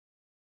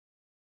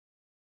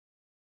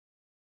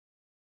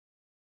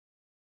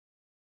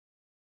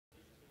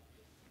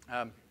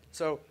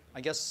So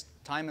I guess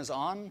time is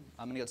on.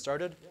 I'm going to get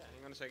started. Yeah,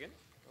 hang on a second.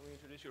 Let me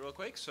introduce you real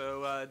quick.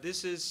 So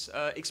this is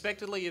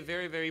expectedly a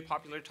very, very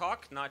popular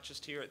talk, not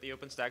just here at the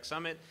OpenStack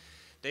Summit.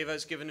 Deva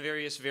has given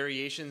various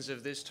variations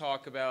of this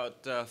talk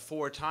about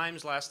 4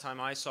 times. Last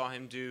time I saw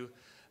him do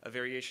a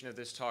variation of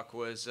this talk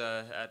was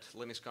at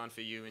LinuxConf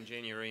EU in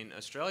January in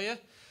Australia.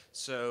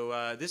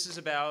 So this is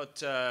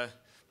about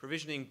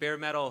provisioning bare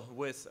metal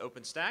with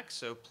OpenStack.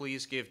 So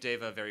please give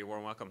Deva a very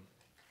warm welcome.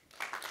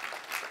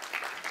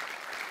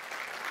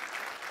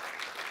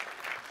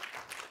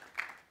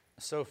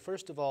 So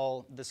first of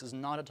all, this is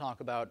not a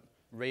talk about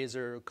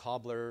Razor,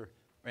 Cobbler,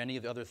 or any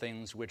of the other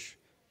things which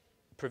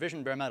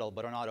provision bare metal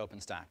but are not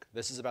OpenStack.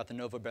 This is about the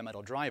Nova bare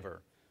metal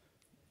driver,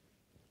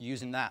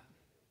 using that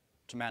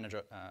to manage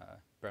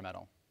bare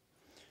metal.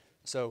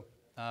 So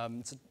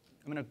I'm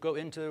going to go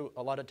into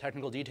a lot of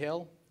technical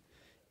detail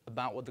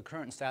about what the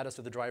current status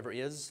of the driver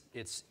is.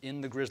 It's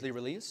in the Grizzly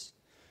release.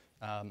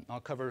 I'll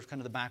cover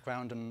kind of the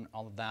background and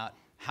all of that,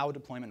 how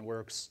deployment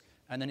works,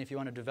 and then if you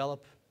want to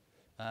develop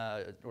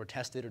or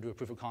test it or do a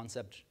proof of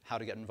concept, how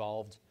to get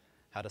involved,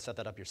 how to set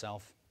that up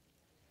yourself.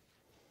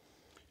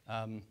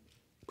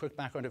 Quick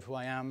background of who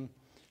I am.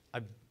 I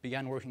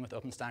began working with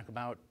OpenStack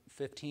about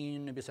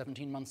 15, maybe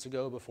 17 months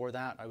ago. Before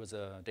that, I was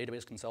a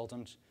database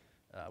consultant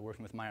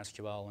working with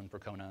MySQL and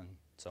Percona and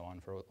so on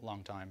for a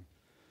long time.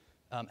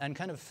 And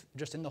kind of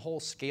just in the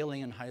whole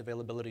scaling and high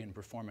availability and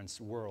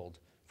performance world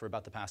for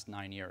about the past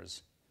 9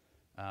 years.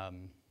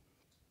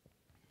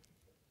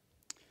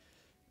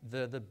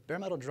 The bare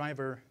metal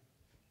driver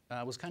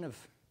was kind of,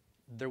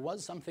 there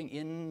was something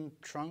in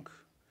trunk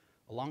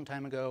a long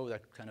time ago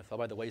that kind of fell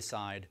by the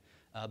wayside.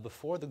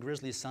 Before the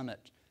Grizzly Summit,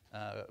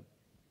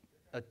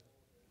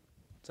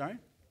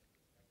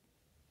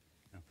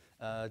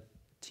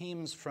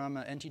 teams from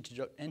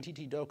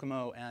NTT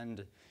Docomo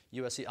and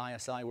USC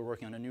ISI were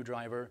working on a new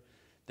driver.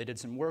 They did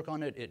some work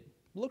on it. It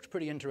looked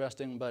pretty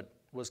interesting, but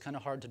was kind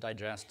of hard to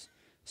digest.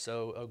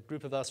 So a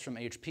group of us from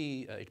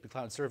HP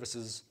Cloud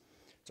Services,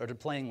 started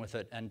playing with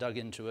it and dug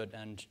into it,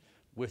 and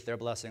with their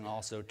blessing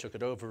also took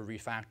it over,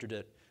 refactored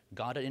it,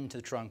 got it into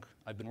the trunk.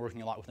 I've been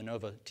working a lot with the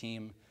Nova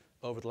team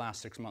over the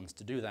last 6 months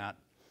to do that.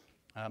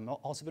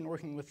 Also been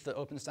working with the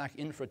OpenStack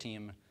infra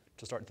team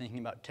to start thinking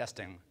about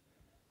testing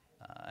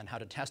and how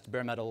to test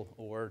bare metal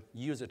or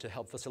use it to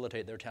help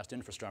facilitate their test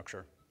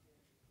infrastructure.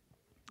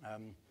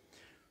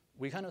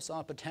 We kind of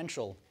saw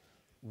potential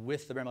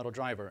with the bare metal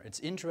driver. It's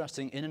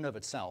interesting in and of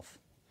itself,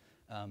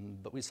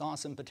 but we saw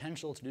some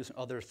potential to do some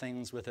other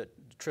things with it,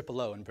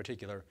 OOO in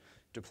particular,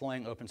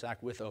 deploying OpenStack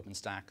with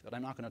OpenStack that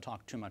I'm not going to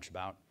talk too much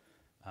about.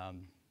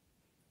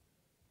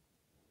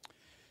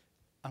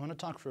 I want to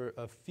talk for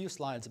a few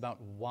slides about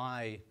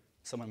why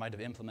someone might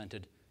have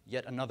implemented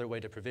yet another way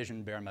to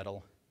provision bare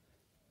metal.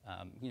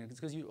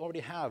 Because you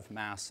already have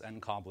Mass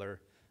and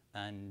Cobbler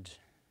and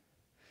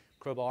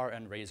Crowbar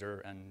and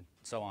Razor and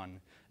so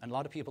on. And a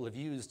lot of people have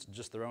used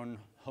just their own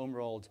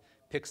home-rolled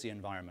Pixie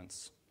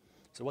environments.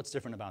 So what's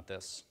different about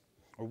this?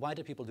 Or why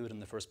do people do it in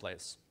the first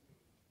place?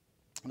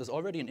 There's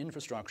already an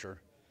infrastructure,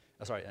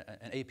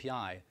 an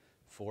API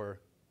for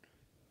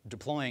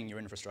deploying your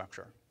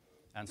infrastructure.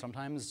 And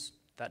sometimes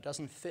that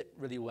doesn't fit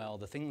really well.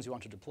 The things you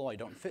want to deploy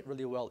don't fit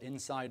really well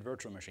inside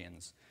virtual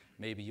machines.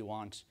 Maybe you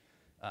want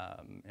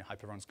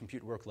high-performance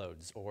compute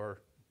workloads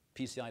or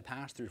PCI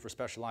pass-through for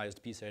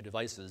specialized PCI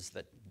devices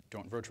that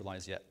don't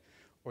virtualize yet.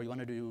 Or you want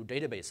to do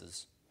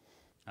databases.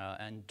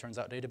 And it turns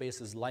out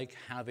databases like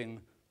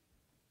having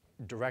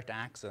direct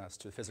access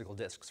to physical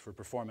disks for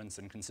performance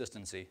and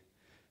consistency.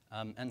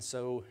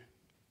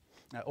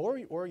 Or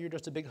you're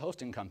just a big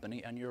hosting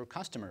company and your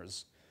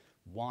customers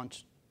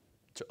want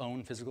to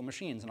own physical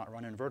machines and not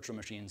run in virtual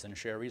machines and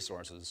share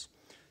resources.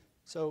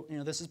 So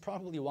this is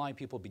probably why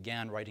people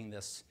began writing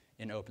this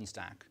in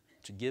OpenStack,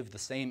 to give the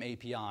same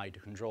API to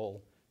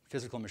control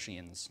physical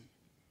machines.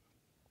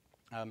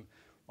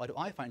 Why do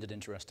I find it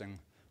interesting?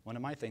 One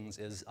of my things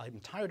is I'm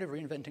tired of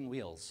reinventing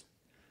wheels.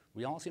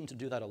 We all seem to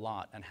do that a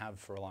lot and have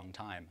for a long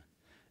time.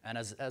 And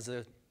as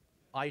a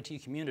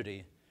IT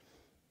community,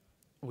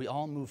 we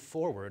all move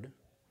forward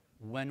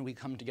when we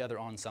come together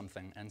on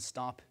something and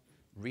stop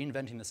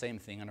reinventing the same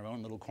thing in our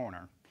own little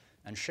corner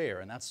and share.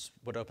 And that's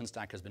what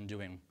OpenStack has been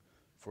doing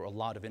for a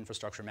lot of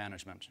infrastructure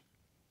management.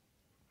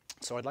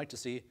 So I'd like to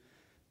see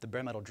the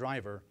bare metal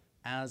driver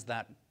as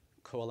that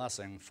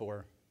coalescing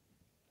for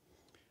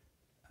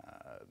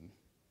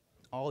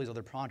all these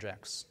other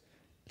projects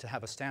to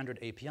have a standard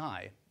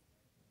API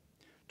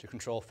to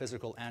control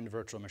physical and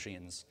virtual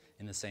machines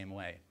in the same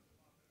way.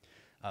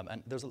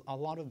 And there's a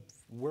lot of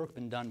work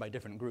been done by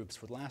different groups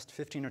for the last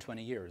 15 or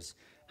 20 years,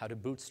 how to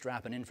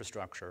bootstrap an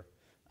infrastructure,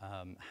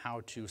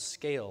 how to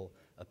scale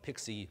a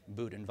Pixie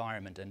boot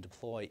environment and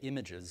deploy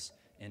images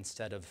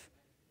instead of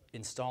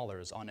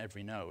installers on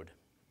every node.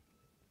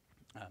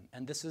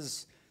 And this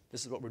is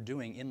what we're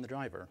doing in the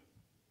driver,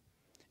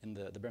 in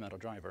the bare metal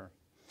driver.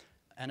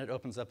 And it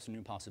opens up some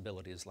new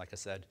possibilities, like I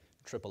said,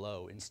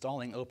 OOO,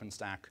 installing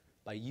OpenStack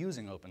by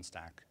using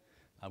OpenStack,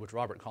 which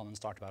Robert Collins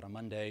talked about on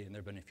Monday, and there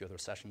have been a few other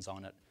sessions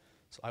on it.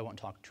 So I won't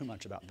talk too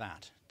much about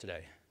that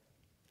today.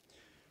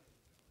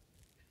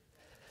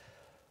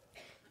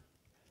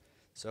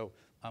 So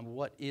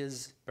what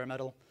is bare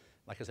metal?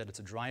 Like I said, it's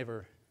a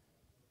driver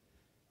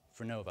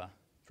for Nova,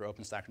 for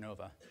OpenStack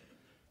Nova.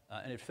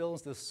 And it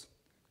fills this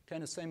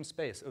kind of same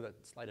space. Oh, that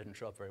slide didn't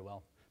show up very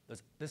well.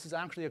 This is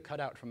actually a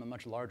cutout from a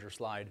much larger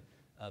slide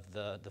of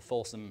the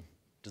fulsome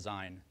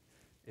design.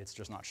 It's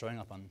just not showing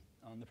up on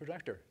the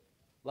projector.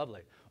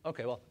 Lovely.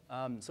 OK, well,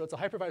 so it's a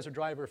hypervisor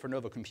driver for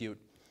Nova Compute.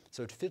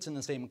 So it fits in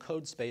the same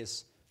code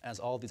space as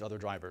all these other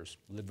drivers,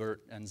 libvirt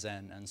and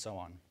Zen and so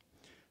on.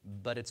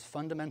 But it's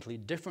fundamentally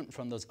different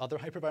from those other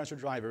hypervisor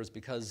drivers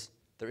because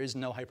there is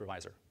no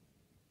hypervisor.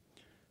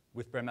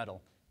 With bare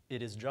metal,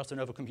 it is just a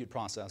Nova Compute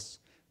process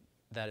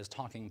that is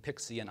talking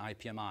PXE and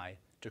IPMI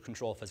to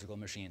control physical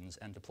machines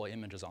and deploy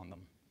images on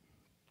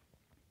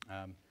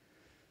them.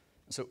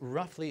 So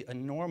roughly a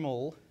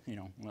normal,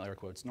 well, air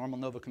quotes, normal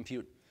Nova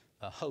Compute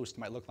host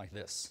might look like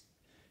this.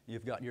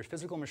 You've got your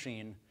physical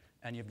machine,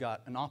 and you've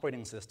got an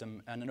operating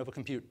system and a Nova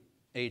Compute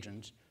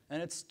agent,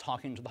 and it's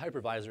talking to the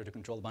hypervisor to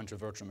control a bunch of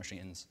virtual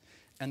machines.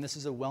 And this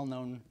is a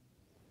well-known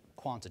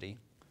quantity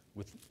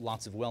with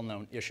lots of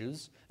well-known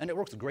issues, and it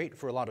works great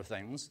for a lot of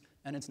things,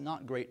 and it's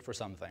not great for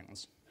some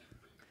things.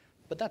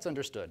 But that's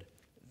understood.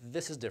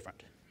 This is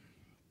different.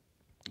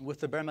 With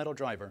the bare metal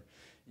driver,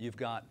 you've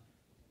got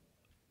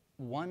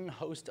one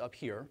host up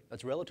here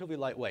that's relatively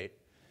lightweight,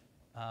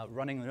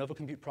 running the Nova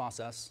Compute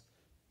process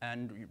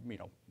and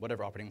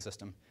whatever operating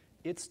system.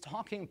 It's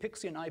talking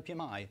PXE and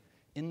IPMI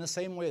in the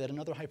same way that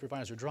another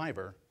hypervisor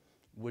driver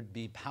would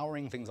be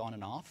powering things on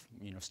and off,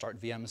 start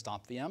VM,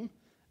 stop VM,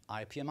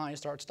 IPMI,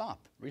 start,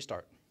 stop,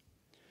 restart.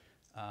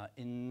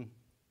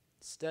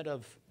 Instead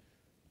of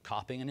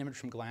copying an image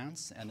from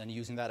Glance and then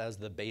using that as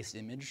the base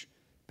image,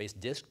 base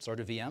disk,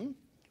 sort of VM,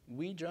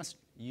 we just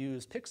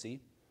use PXE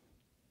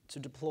to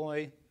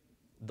deploy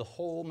the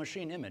whole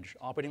machine image,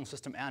 operating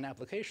system and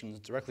applications,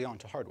 directly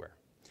onto hardware,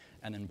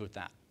 and then boot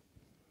that.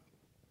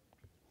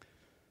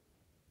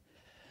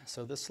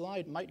 So this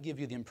slide might give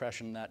you the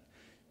impression that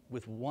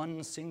with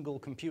one single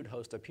compute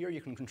host up here,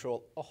 you can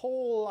control a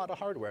whole lot of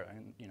hardware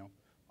and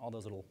all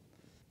those little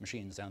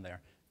machines down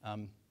there.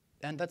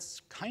 And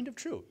that's kind of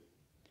true.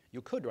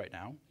 You could right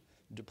now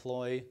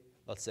deploy,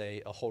 let's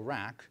say, a whole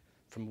rack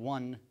from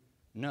one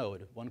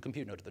node, one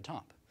compute node at the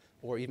top,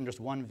 or even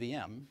just one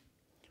VM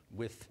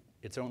with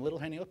its own little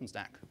tiny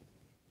OpenStack.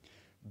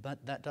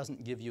 But that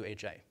doesn't give you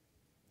HA.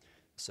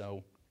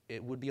 So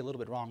it would be a little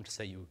bit wrong to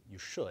say you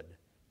should.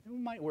 It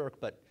might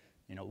work, but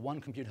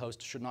one compute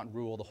host should not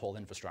rule the whole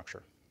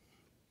infrastructure.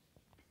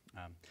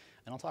 And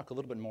I'll talk a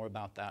little bit more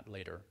about that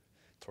later,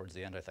 towards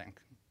the end, I think.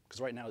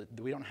 Because right now,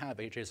 we don't have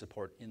HA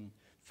support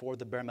for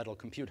the bare metal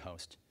compute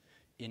host.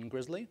 In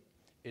Grizzly,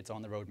 it's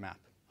on the roadmap,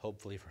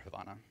 hopefully for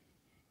Havana.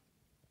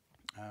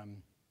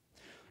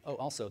 Oh,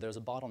 also, there's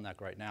a bottleneck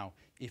right now.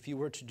 If you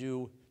were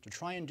to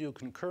try and do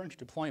concurrent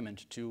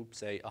deployment to,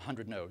 say,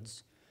 100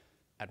 nodes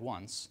at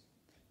once,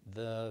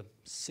 the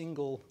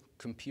single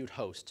compute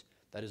host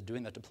that is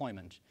doing that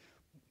deployment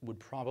would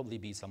probably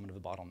be somewhat of a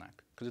bottleneck,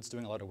 because it's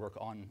doing a lot of work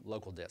on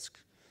local disk,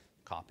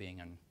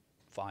 copying and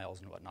files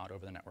and whatnot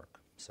over the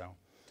network. So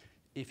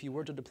if you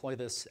were to deploy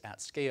this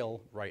at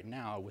scale right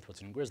now with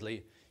what's in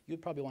Grizzly,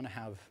 you'd probably want to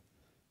have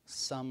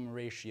some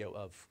ratio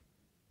of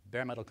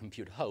bare metal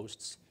compute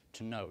hosts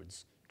to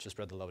nodes to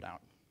spread the load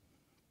out.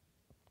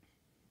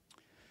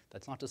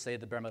 That's not to say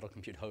the bare metal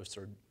compute hosts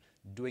are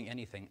doing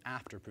anything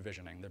after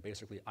provisioning. They're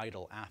basically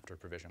idle after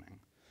provisioning.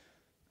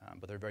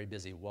 But they're very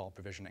busy while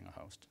provisioning a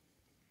host.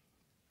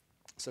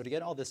 So to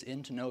get all this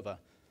into Nova,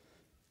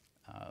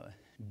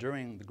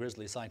 during the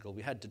Grizzly cycle,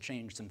 we had to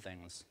change some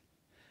things.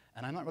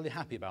 And I'm not really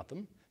happy about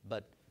them,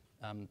 but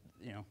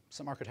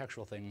some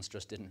architectural things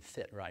just didn't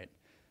fit right.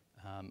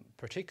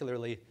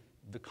 Particularly,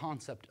 the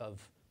concept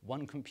of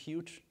one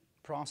compute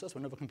process,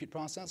 one Nova Compute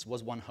process,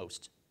 was one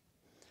host.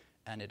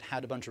 And it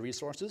had a bunch of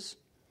resources,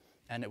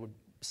 and it would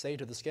say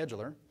to the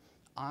scheduler,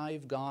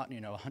 I've got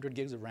 100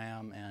 gigs of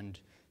RAM and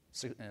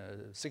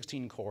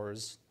 16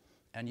 cores,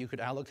 and you could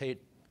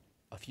allocate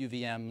a few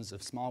VMs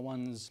of small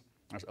ones,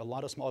 or a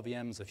lot of small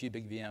VMs, a few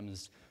big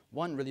VMs,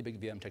 one really big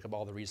VM take up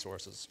all the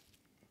resources.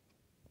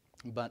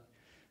 But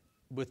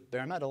with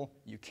bare metal,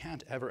 you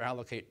can't ever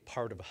allocate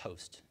part of a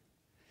host,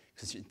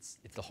 because it's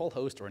the whole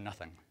host or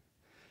nothing.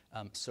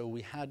 So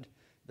we had,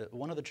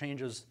 one of the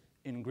changes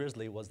in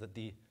Grizzly was that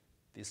the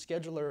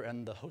scheduler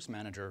and the host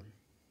manager,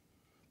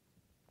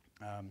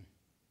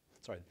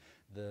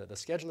 the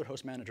scheduler,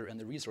 host manager, and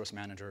the resource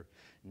manager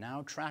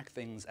now track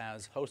things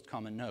as host,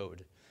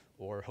 node,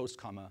 or host,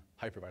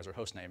 hypervisor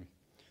hostname.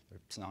 They're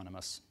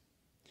synonymous.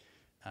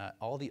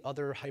 All the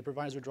other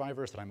hypervisor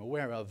drivers that I'm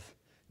aware of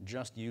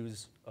just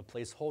use a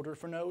placeholder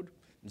for node,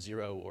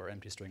 0 or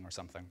empty string or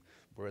something.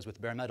 Whereas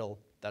with bare metal,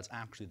 that's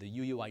actually the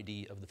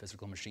UUID of the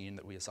physical machine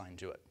that we assign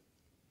to it.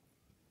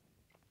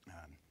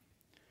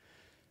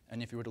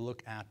 And if you were to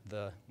look at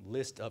the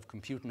list of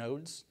compute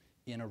nodes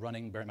in a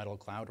running bare metal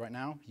cloud right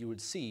now, you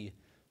would see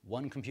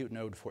one compute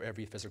node for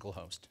every physical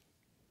host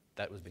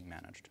that was being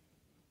managed.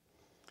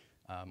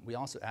 We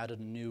also added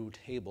a new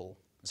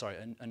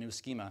a new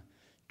schema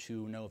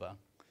to Nova.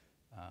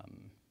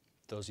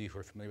 Those of you who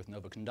are familiar with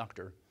Nova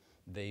Conductor,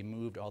 they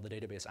moved all the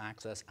database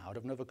access out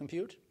of Nova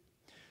Compute.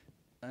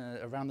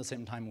 Around the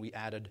same time, we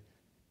added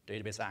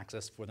database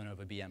access for the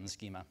Nova BM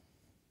schema.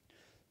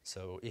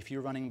 So if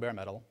you're running bare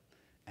metal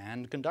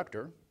and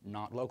conductor,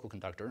 not local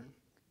conductor,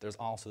 there's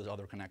also this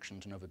other connection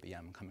to Nova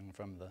BM coming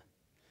from the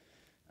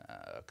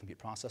compute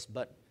process,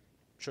 but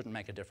shouldn't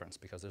make a difference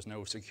because there's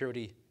no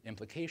security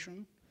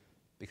implication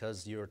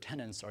because your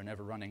tenants are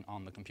never running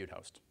on the compute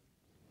host.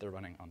 They're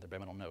running on the bare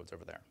metal nodes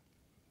over there.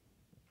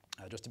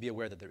 Just to be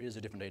aware that there is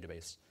a different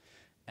database,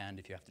 and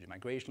if you have to do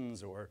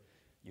migrations or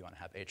you want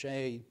to have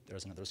HA,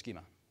 there's another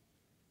schema.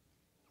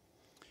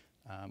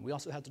 We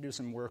also had to do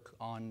some work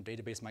on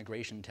database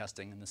migration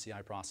testing in the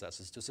CI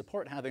processes to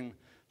support having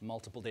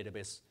multiple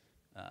database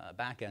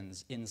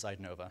backends inside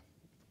Nova.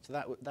 So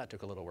that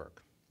took a little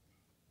work.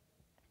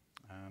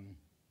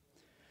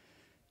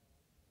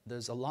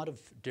 There's a lot of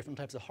different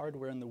types of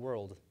hardware in the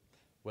world,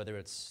 whether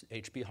it's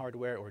HP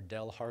hardware or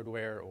Dell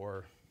hardware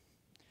or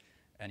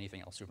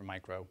anything else,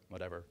 Supermicro,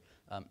 whatever.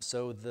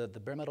 So the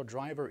bare metal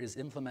driver is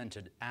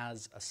implemented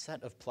as a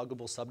set of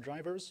pluggable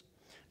subdrivers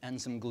and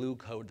some glue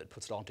code that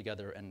puts it all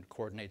together and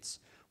coordinates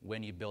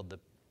when you build the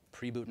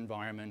pre-boot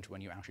environment,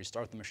 when you actually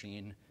start the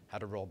machine, how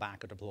to roll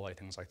back or deploy,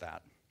 things like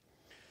that.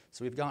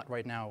 So we've got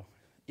right now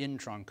in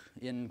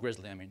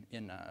Grizzly,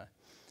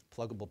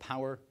 pluggable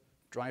power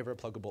driver,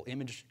 pluggable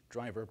image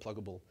driver,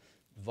 pluggable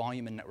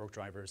volume and network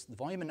drivers. The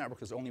volume and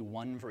network is only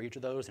one for each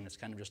of those, and it's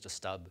kind of just a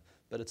stub,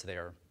 but it's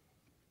there.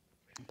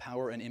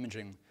 Power and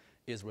imaging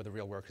is where the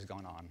real work has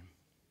gone on.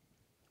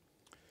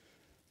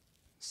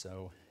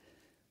 So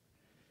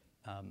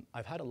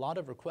I've had a lot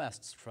of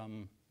requests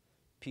from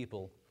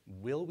people,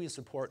 will we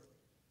support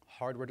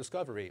hardware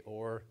discovery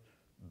or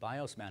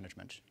BIOS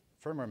management,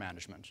 firmware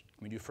management?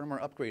 Can we do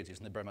firmware upgrades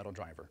using the bare metal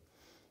driver?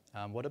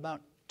 What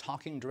about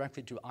talking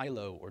directly to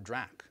ILO or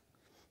DRAC?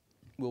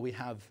 Will we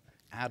have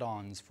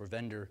add-ons for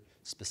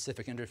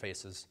vendor-specific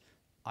interfaces?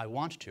 I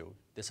want to.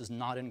 This is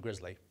not in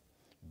Grizzly,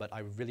 but I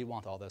really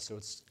want all this, so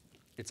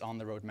it's on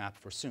the roadmap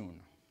for soon.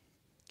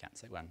 Can't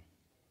say when.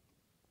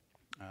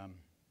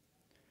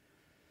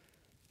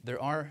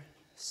 There are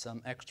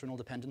some external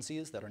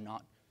dependencies that are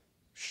not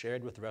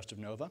shared with the rest of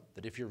Nova,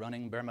 that if you're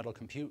running bare metal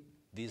compute,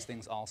 these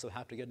things also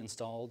have to get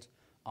installed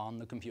on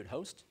the compute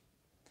host.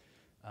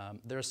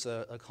 There's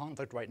a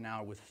conflict right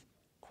now with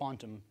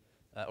Quantum,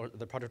 or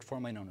the project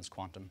formerly known as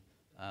Quantum.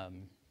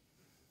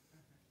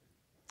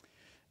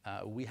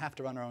 We have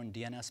to run our own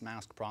DNS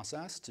mask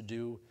process to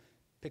do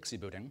PXE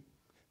booting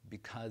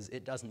because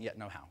it doesn't yet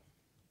know how.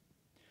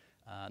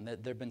 There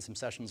have been some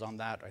sessions on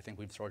that. I think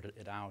we've sorted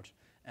it out.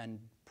 And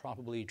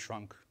probably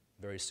Trunk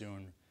very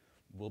soon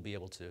will be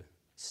able to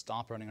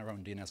stop running our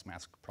own DNS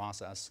mask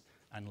process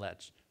and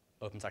let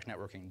OpenStack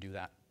networking do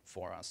that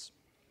for us.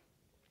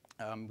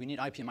 We need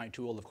IPMI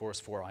tool, of course,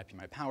 for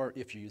IPMI power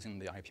if you're using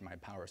the IPMI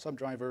power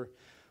subdriver,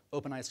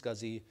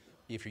 OpenSCSI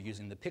if you're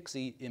using the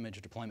PXE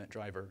image deployment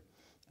driver,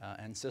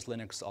 and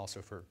syslinux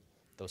also for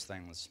those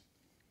things.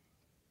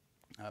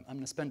 I'm going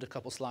to spend a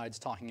couple slides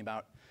talking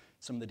about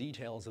some of the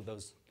details of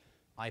those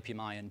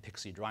IPMI and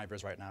PXE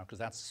drivers right now, because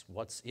that's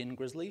what's in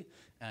Grizzly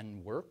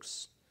and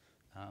works.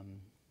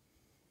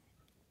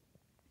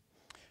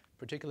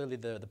 Particularly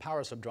the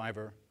power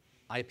subdriver,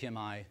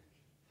 IPMI,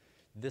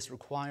 this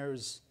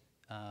requires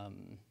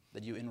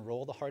that you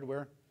enroll the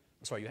hardware.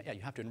 Sorry,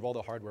 you have to enroll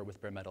the hardware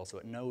with bare metal so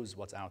it knows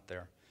what's out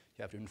there.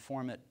 You have to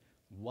inform it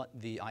what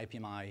the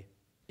IPMI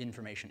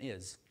information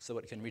is so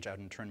it can reach out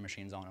and turn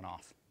machines on and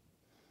off.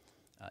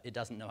 It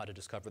doesn't know how to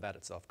discover that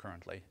itself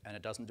currently, and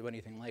it doesn't do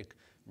anything like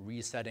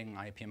resetting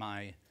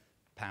IPMI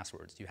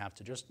passwords. You have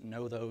to just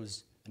know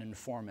those and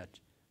inform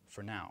it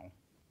for now.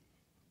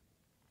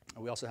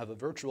 We also have a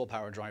virtual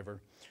power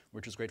driver,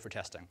 which is great for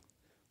testing.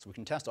 So we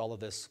can test all of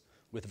this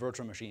with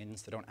virtual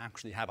machines that don't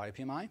actually have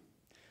IPMI,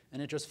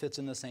 and it just fits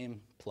in the same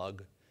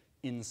plug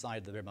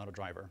inside the bare metal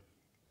driver.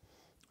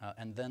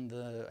 And then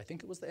I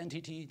think it was the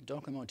NTT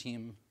Docomo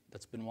team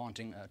that's been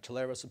wanting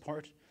Telera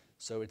support.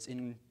 So it's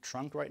in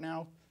Trunk right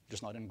now,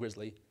 just not in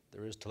Grizzly.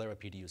 There is Telera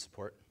PDU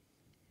support.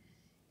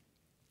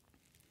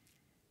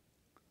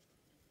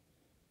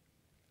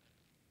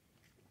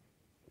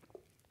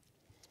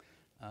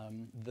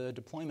 The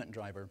deployment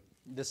driver,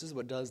 this is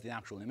what does the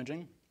actual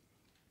imaging.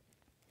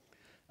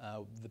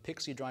 The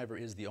PXE driver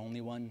is the only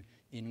one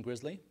in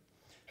Grizzly.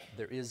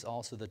 There is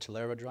also the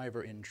Telera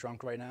driver in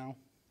Trunk right now.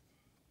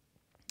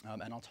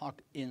 And I'll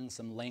talk in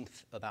some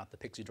length about the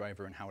PXE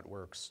driver and how it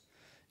works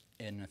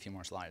in a few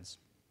more slides.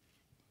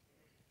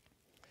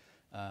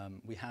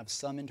 We have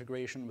some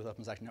integration with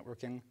OpenStack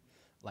networking.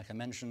 Like I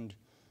mentioned,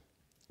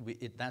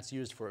 that's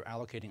used for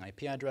allocating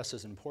IP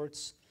addresses and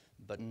ports,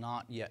 but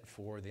not yet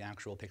for the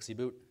actual PXE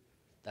boot.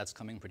 That's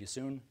coming pretty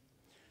soon.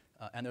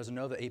 And there's a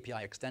Nova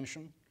API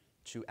extension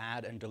to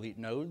add and delete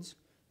nodes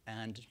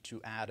and to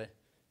add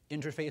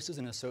interfaces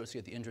and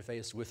associate the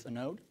interface with a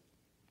node.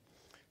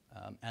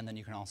 And then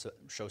you can also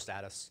show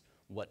status,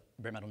 what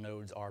bare metal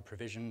nodes are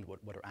provisioned,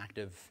 what are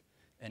active,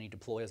 any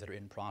deploys that are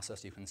in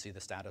process, you can see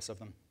the status of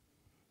them.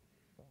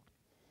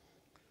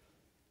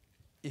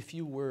 If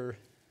you were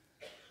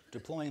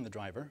deploying the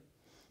driver,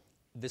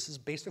 this is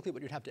basically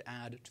what you'd have to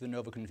add to the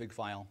Nova config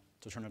file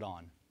to turn it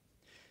on.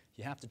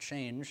 You have to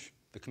change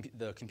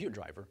the compute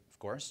driver, of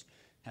course.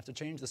 You have to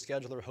change the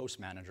scheduler host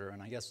manager,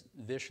 and I guess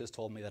Vish has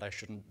told me that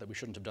we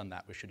shouldn't have done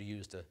that. We should have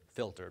used a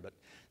filter, but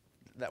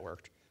that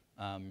worked.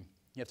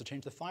 You have to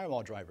change the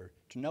firewall driver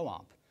to no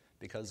op,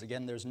 because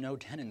again, there's no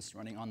tenants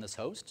running on this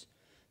host,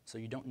 so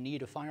you don't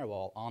need a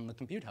firewall on the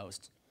compute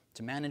host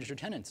to manage your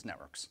tenants'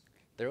 networks.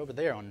 They're over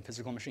there on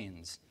physical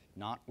machines,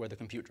 not where the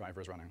compute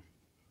driver is running.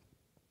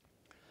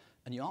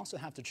 And you also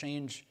have to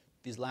change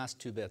these last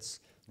two bits,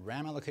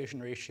 RAM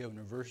allocation ratio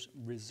and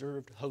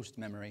reserved host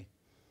memory,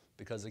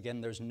 because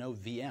again, there's no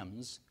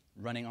VMs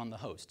running on the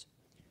host.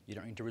 You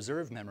don't need to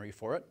reserve memory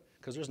for it,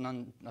 because there's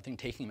nothing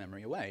taking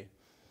memory away.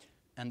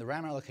 And the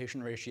RAM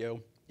allocation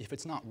ratio, if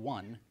it's not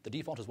 1, the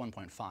default is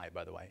 1.5,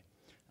 by the way,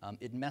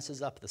 it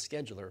messes up the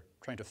scheduler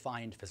trying to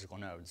find physical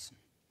nodes.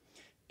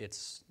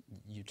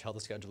 You tell the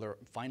scheduler,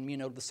 find me a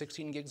node with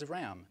 16 gigs of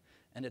RAM,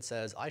 and it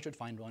says, I should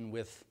find one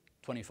with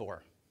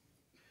 24.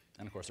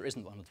 And of course, there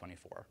isn't one with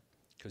 24,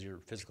 because your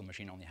physical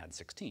machine only had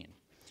 16,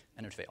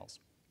 and it fails.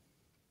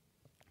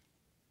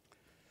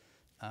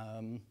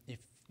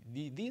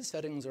 These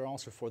settings are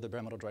also for the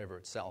baremetal driver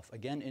itself,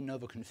 again in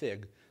Nova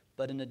config,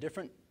 but in a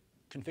different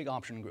config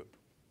option group.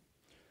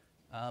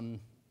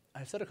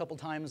 I've said a couple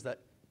times that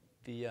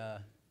the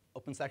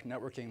OpenStack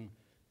networking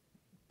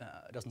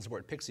doesn't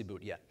support PXE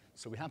boot yet,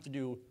 so we have to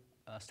do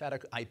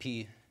static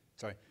IP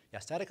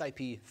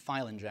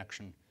file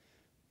injection.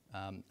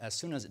 As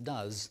soon as it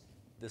does,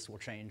 this will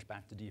change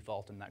back to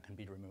default, and that can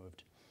be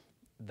removed.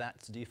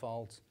 That's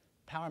default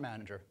power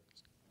manager,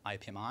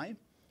 IPMI,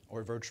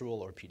 or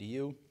virtual or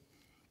PDU,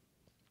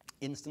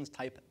 instance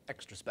type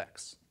extra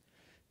specs.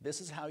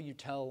 This is how you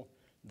tell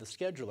the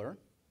scheduler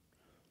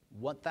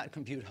what that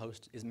compute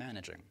host is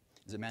managing.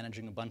 Is it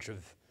managing a bunch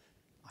of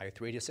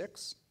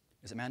i386?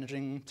 Is it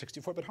managing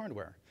 64-bit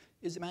hardware?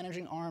 Is it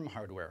managing ARM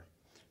hardware?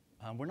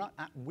 We're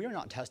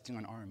not testing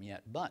on ARM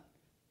yet, but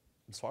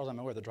as far as I'm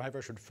aware, the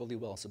driver should fully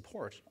well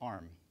support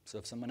ARM. So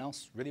if someone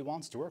else really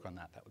wants to work on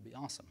that, that would be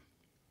awesome.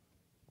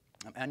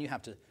 And you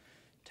have to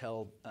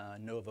tell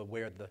Nova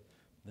where the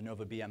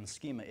Nova BM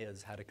schema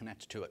is, how to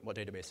connect to it, what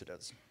database it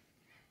is.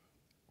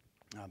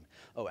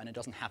 And it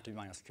doesn't have to be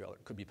MySQL.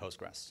 It could be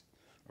Postgres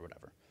or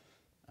whatever.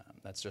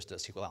 That's just a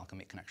SQL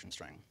Alchemy connection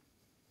string.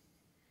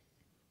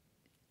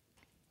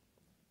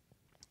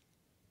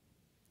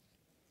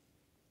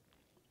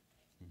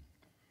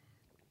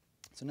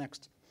 So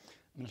next,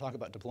 I'm going to talk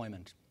about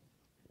deployment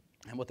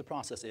and what the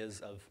process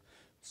is of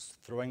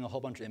throwing a whole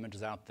bunch of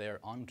images out there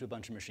onto a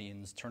bunch of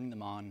machines, turning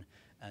them on,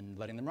 and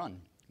letting them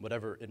run,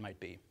 whatever it might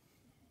be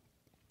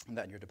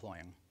that you're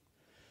deploying.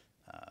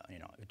 You're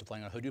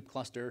deploying a Hadoop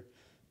cluster,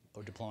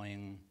 or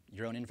deploying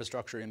your own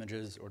infrastructure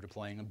images, or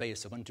deploying a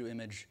base Ubuntu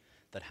image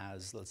that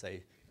has, let's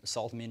say, a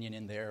Salt minion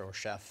in there, or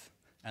Chef,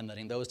 and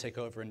letting those take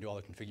over and do all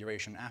the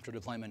configuration after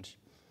deployment.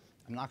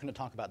 I'm not going to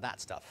talk about that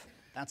stuff.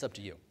 That's up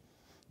to you.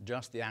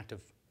 Just the act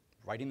of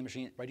writing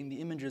the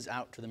images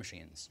out to the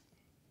machines.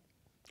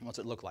 What's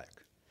it look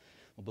like?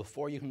 Well,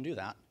 before you can do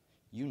that,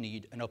 you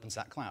need an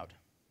OpenStack cloud,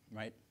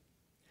 right?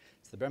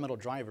 So the baremetal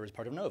driver is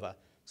part of Nova,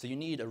 so you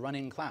need a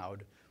running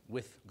cloud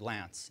with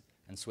Glance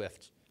and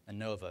Swift and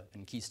Nova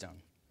and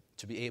Keystone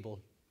to be able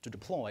to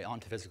deploy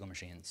onto physical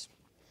machines.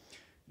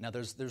 Now,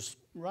 there's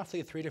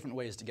roughly 3 different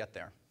ways to get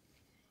there.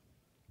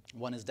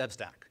 One is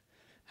DevStack.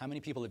 How many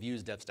people have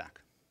used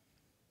DevStack?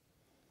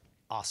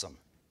 Awesome.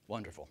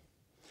 Wonderful.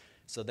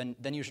 So then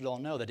you should all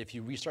know that if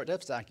you restart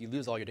DevStack, you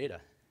lose all your data.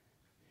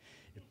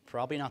 It's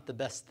probably not the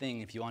best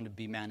thing if you want to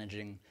be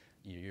managing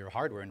your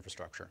hardware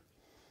infrastructure,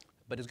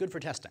 but it's good for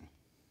testing.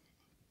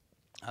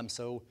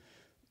 So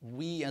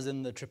we, as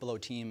in the OOO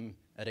team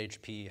at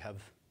HP,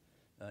 have,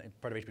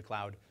 part of HP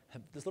Cloud,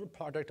 have this little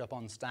project up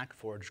on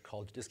StackForge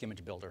called Disk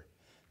Image Builder.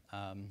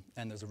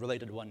 And there's a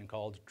related one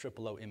called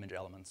OOO Image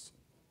Elements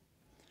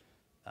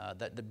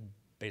that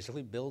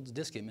basically builds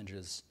disk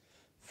images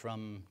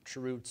from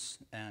chroots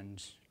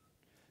and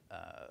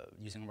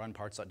using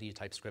runparts.d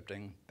type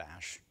scripting,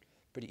 bash.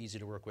 Pretty easy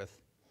to work with.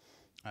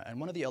 And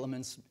one of the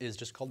elements is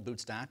just called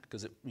bootstack,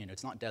 because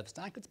it's not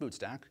DevStack, it's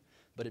bootstack,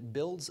 but it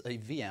builds a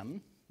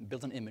VM,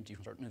 builds an image, you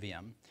can start in a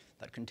VM,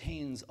 that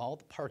contains all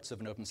the parts of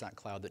an OpenStack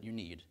cloud that you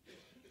need,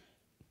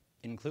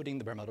 including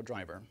the baremetal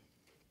driver.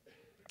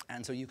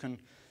 And so you can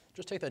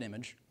just take that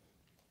image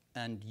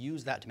and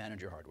use that to manage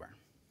your hardware.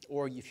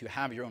 Or if you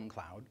have your own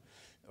cloud,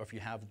 or if you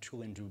have the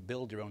tooling to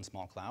build your own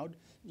small cloud,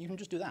 you can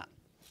just do that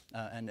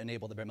and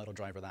enable the baremetal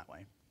driver that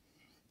way.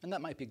 And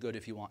that might be good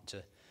if you want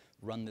to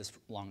run this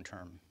long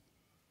term,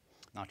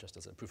 not just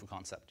as a proof of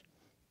concept.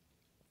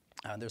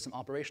 There's some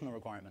operational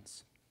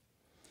requirements.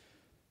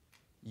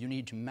 You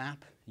need to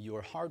map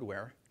your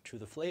hardware to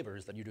the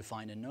flavors that you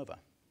define in Nova.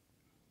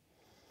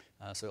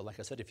 So like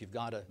I said, if you've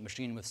got a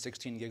machine with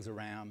 16 gigs of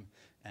RAM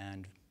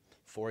and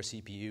 4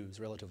 CPUs,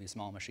 relatively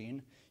small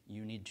machine,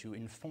 you need to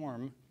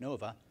inform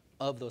Nova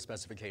of those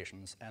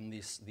specifications. And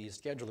the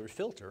scheduler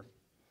filter,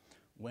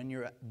 when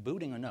you're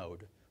booting a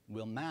node,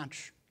 will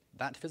match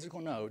that physical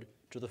node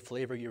to the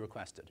flavor you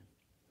requested.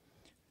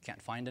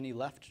 Can't find any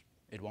left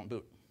it won't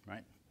boot,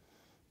 right?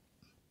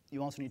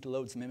 You also need to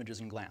load some images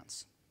in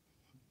Glance.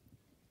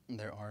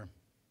 There are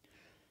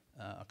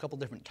a couple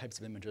different types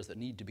of images that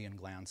need to be in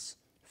Glance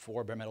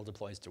for bare metal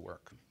deploys to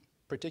work.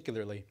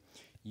 Particularly,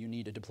 you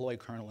need a deploy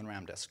kernel and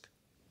RAM disk,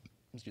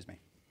 excuse me,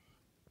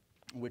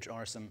 which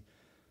are some,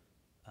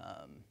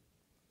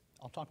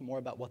 I'll talk more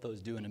about what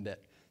those do in a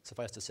bit.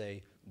 Suffice to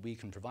say, we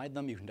can provide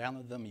them, you can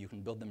download them, you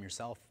can build them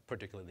yourself,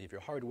 particularly if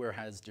your hardware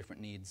has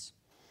different needs.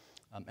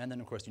 And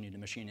then, of course, you need a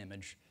machine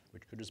image,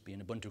 which could just be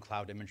an Ubuntu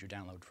cloud image you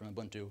download from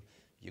Ubuntu.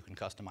 You can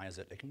customize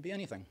it. It can be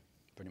anything,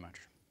 pretty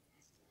much.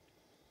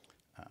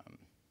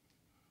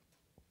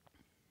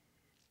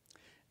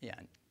 Yeah,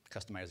 and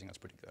customizing is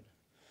pretty good.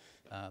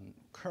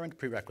 Current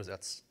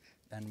prerequisites,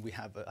 and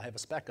I have a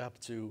spec up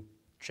to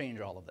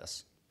change all of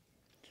this.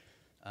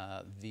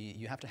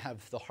 You have to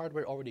have the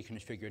hardware already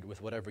configured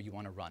with whatever you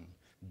want to run.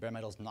 Bare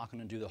metal's not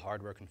going to do the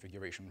hardware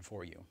configuration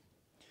for you.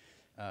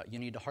 You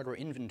need a hardware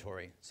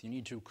inventory, so you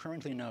need to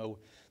currently know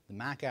the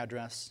MAC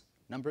address,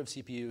 number of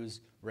CPUs,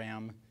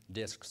 RAM,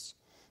 disks,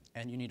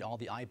 and you need all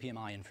the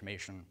IPMI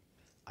information,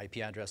 IP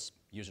address,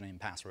 username,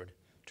 password,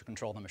 to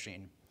control the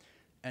machine.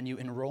 And you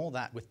enroll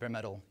that with bare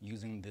metal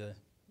using the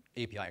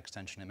API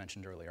extension I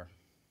mentioned earlier.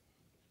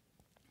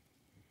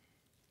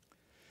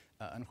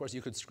 And of course,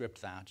 you could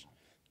script that.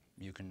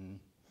 You can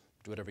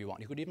do whatever you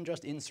want. You could even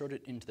just insert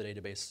it into the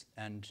database,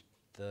 and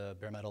the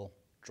bare metal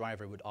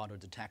driver would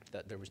auto-detect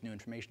that there was new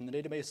information in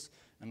the database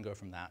and go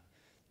from that.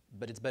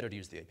 But it's better to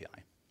use the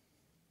API.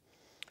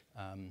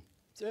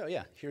 So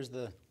yeah, here's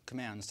the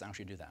commands to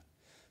actually do that.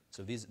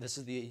 So this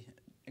is the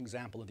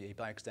example of the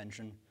API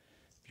extension.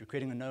 If you're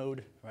creating a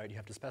node, right, you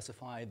have to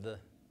specify the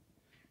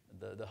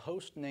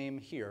host name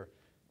here.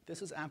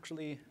 This is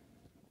actually,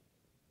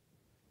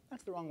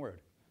 that's the wrong word.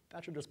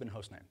 That should have just been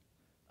host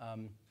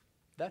name.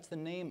 That's the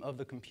name of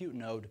the compute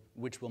node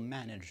which will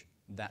manage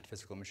that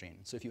physical machine.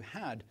 So if you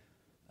had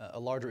a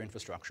larger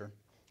infrastructure,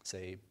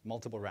 say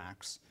multiple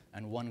racks,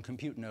 and one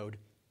compute node,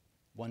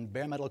 one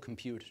bare metal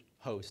compute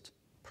host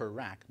per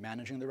rack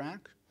managing the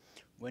rack,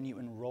 when you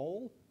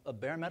enroll a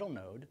bare metal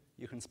node,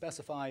 you can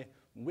specify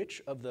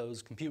which of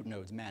those compute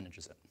nodes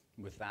manages it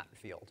with that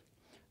field.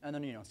 And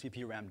then,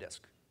 CPU, RAM,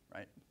 disk,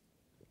 right?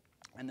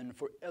 And then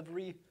for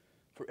every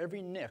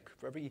NIC,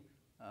 for every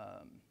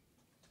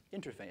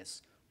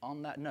interface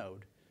on that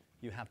node,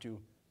 you have to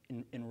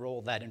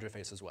enroll that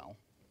interface as well.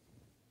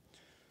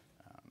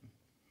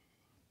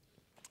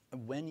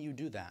 When you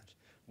do that,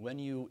 when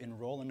you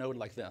enroll a node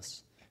like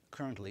this,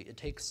 currently it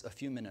takes a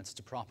few minutes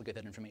to propagate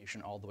that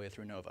information all the way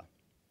through Nova.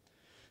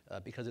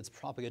 Because it's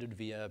propagated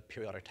via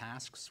periodic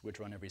tasks, which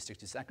run every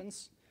 60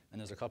 seconds, and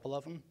there's a couple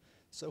of them,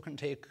 so it can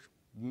take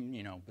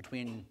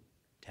between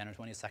 10 or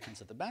 20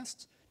 seconds at the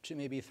best to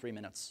maybe 3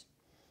 minutes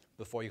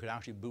before you could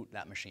actually boot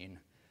that machine.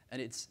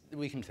 And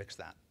we can fix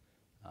that.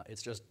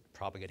 It's just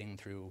propagating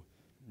through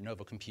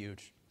Nova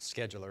Compute,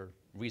 scheduler,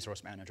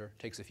 resource manager,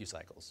 takes a few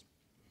cycles.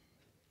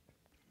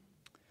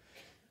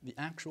 The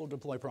actual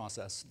deploy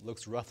process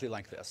looks roughly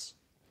like this.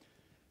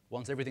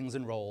 Once everything's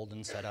enrolled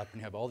and set up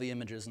and you have all the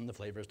images and the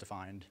flavors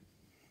defined,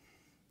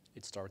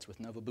 it starts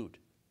with Nova boot.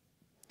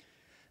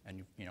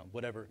 And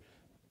whatever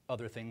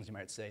other things you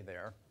might say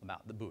there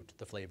about the boot,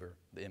 the flavor,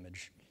 the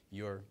image,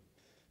 your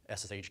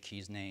SSH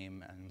key's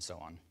name, and so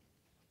on.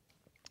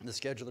 The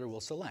scheduler will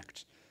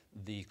select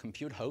the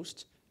compute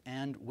host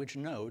and which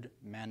node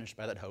managed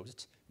by that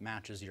host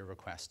matches your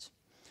request.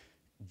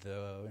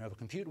 The Nova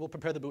Compute will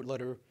prepare the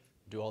bootloader,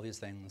 do all these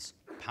things,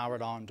 power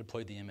it on,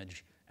 deploy the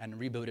image, and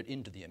reboot it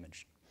into the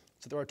image.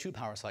 So there are 2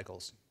 power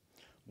cycles,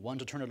 one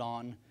to turn it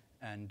on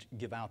and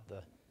give out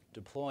the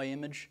deploy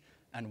image,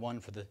 and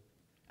one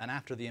and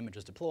after the image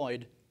is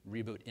deployed,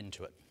 reboot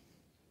into it.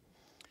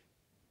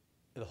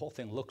 The whole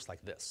thing looks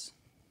like this.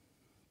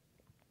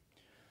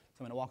 So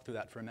I'm going to walk through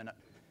that for a minute.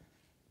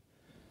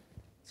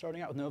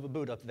 Starting out with Nova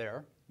boot up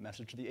there,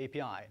 message to the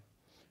API.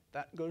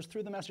 That goes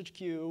through the message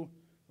queue,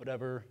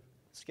 whatever,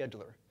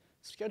 scheduler.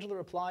 Scheduler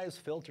applies,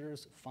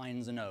 filters,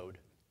 finds a node.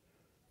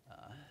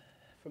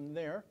 From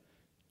there,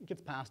 it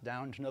gets passed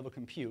down to Nova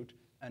Compute,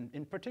 and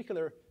in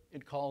particular,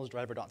 it calls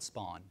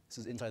driver.spawn. This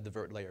is inside the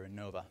vert layer in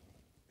Nova.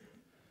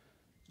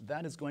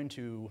 That is going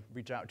to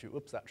reach out to,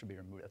 oops, that should be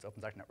removed. That's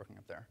OpenStack networking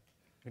up there.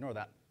 Ignore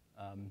that.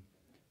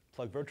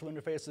 Plug virtual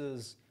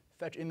interfaces,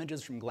 fetch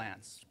images from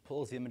Glance,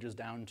 pulls the images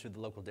down to the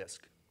local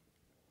disk.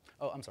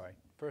 Oh, I'm sorry.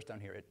 First down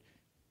here,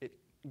 it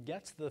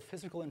gets the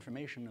physical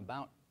information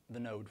about the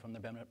node from the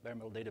bare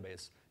metal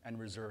database and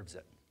reserves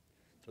it.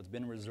 So it's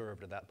been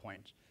reserved at that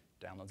point.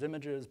 Downloads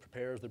images,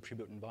 prepares the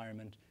pre-boot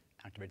environment,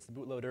 activates the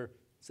bootloader,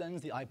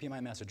 sends the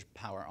IPMI message,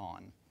 power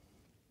on.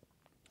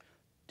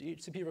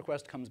 DHCP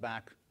request comes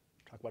back.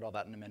 Talk about all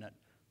that in a minute.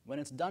 When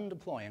it's done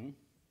deploying,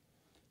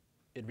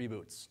 it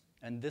reboots.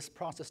 And this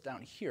process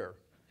down here,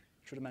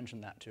 should have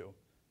mentioned that too.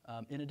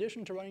 In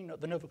addition to running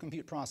the Nova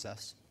Compute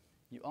process,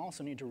 you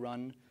also need to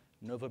run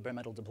Nova bare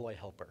metal deploy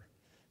helper.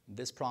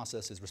 This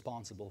process is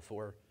responsible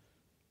for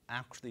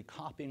actually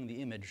copying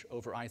the image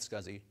over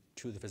iSCSI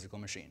to the physical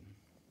machine.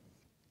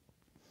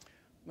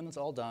 When it's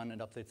all done, it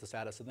updates the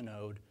status of the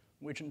node,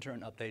 which in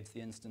turn updates the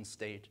instance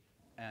state.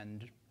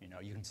 And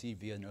you can see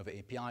via Nova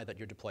API that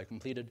your deploy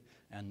completed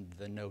and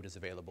the node is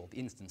available, the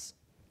instance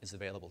is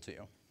available to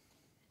you.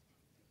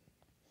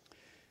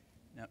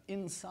 Now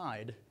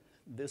inside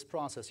this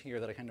process here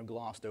that I kind of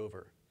glossed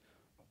over,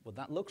 what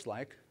that looks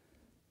like,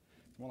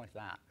 it's more like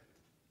that.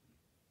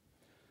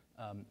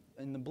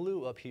 In the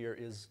blue up here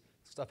is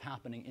stuff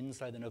happening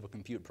inside the Nova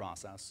compute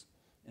process.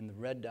 In the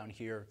red down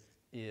here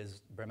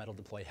is baremetal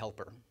deploy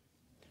helper,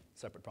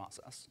 separate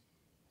process.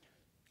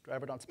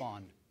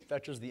 Driver.spawn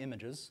fetches the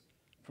images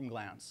from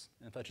glance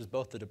and fetches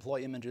both the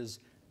deploy images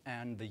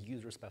and the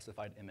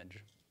user-specified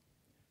image.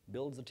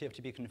 Builds the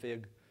TFTP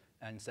config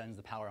and sends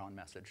the power on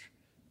message.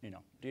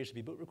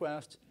 DHCP boot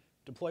request,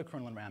 deploy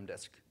kernel and RAM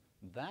disk.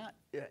 That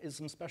is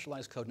some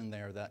specialized code in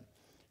there that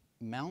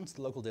mounts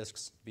the local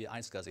disks via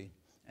iSCSI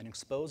and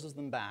exposes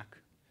them back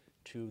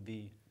to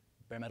the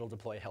baremetal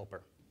deploy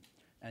helper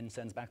and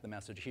sends back the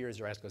message, here's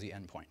your iSCSI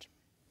endpoint.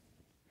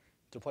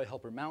 Deploy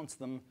helper mounts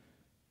them,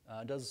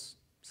 does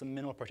some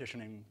minimal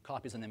partitioning,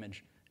 copies an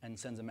image, and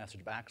sends a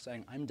message back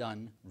saying, I'm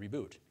done,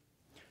 reboot.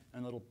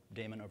 And the little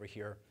daemon over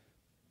here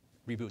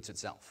reboots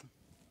itself.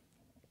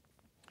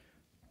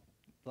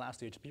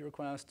 Last DHCP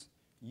request,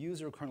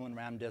 user kernel and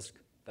RAM disk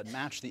that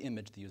match the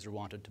image the user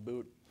wanted to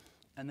boot.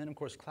 And then, of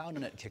course,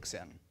 CloudInit kicks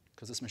in,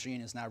 because this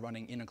machine is now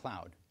running in a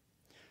cloud.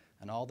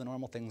 And all the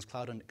normal things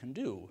CloudInit can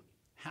do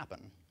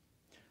happen.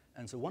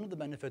 And so one of the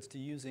benefits to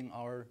using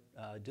our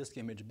disk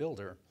image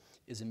builder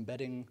is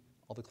embedding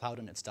all the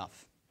CloudInit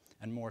stuff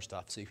and more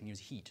stuff. So you can use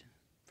heat,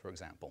 for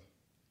example.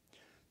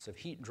 So if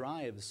heat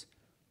drives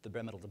the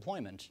baremetal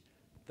deployment,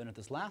 then at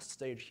this last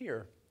stage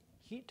here,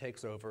 heat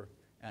takes over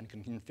and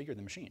can configure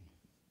the machine.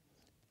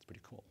 It's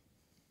pretty cool.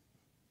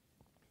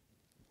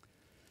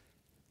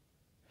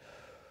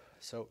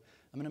 So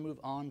I'm going to move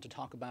on to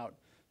talk about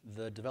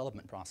the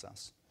development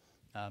process.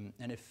 And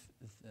if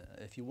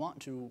you want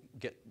to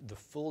get the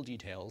full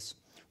details,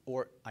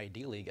 or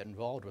ideally get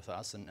involved with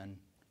us and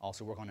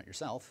also work on it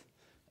yourself,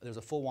 there's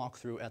a full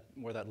walkthrough at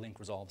where that link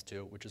resolves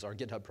to, which is our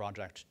GitHub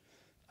project,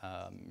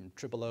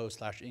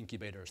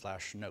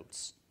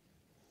 /incubator/notes.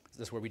 So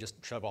this is where we just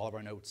shove all of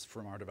our notes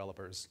from our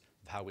developers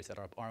of how we set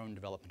up our own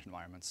development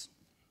environments.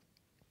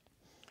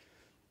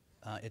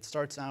 It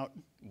starts out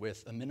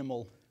with a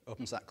minimal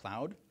OpenStack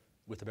cloud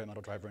with the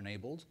baremetal driver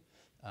enabled.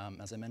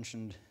 As I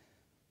mentioned,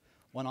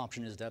 one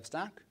option is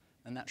DevStack,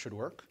 and that should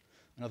work.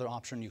 Another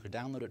option, you could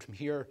download it from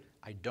here.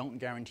 I don't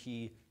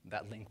guarantee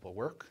that link will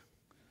work.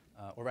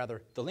 Or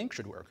rather, the link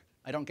should work.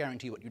 I don't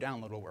guarantee what you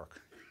download will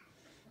work.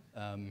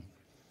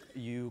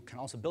 You can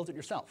also build it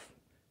yourself.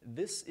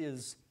 This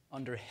is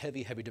under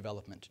heavy, heavy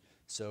development.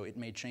 So it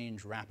may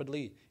change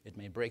rapidly. It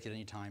may break at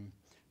any time.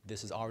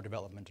 This is our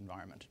development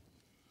environment.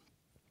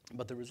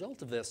 But the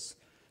result of this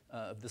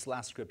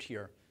last script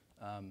here,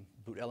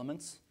 boot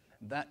elements,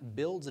 that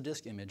builds a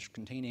disk image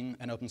containing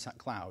an OpenStack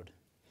cloud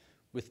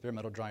with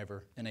baremetal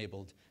driver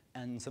enabled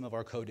and some of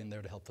our code in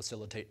there to help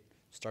facilitate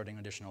starting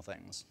additional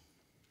things.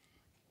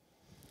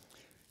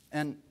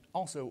 And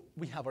also,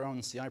 we have our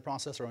own CI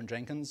process, our own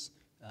Jenkins.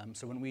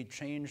 So when we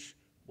change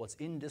what's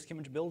in disk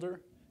image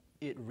builder,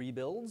 it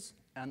rebuilds,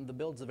 and the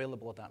build's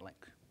available at that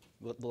link,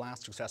 the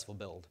last successful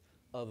build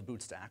of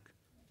bootstack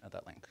at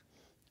that link.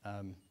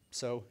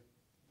 So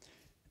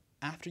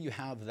after you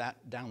have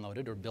that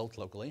downloaded or built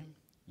locally,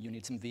 you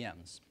need some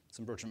VMs,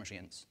 some virtual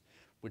machines,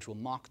 which will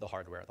mock the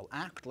hardware. They'll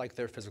act like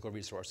they're physical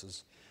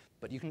resources,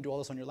 but you can do all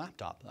this on your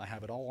laptop. I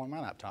have it all on my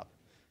laptop,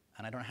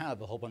 and I don't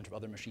have a whole bunch of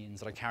other machines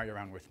that I carry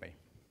around with me.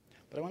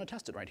 But I want to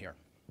test it right here.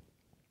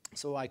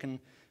 So I can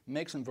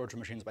make some virtual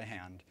machines by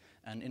hand,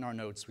 and in our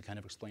notes, we kind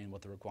of explain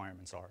what the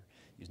requirements are.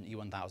 Use an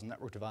E1000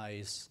 network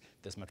device,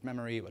 this much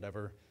memory,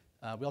 whatever.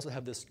 We also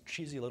have this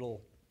cheesy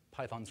little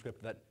Python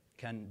script that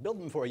can build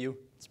them for you.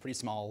 It's pretty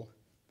small,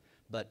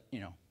 but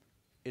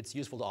it's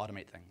useful to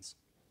automate things,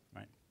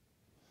 right?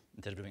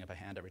 Instead of doing it by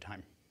hand every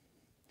time.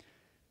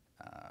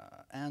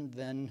 And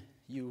then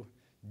you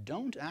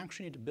don't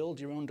actually need to build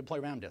your own deploy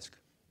RAM disk.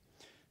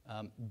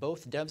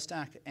 Both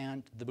DevStack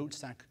and the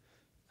bootstack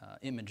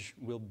image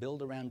will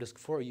build a RAM disk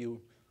for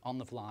you on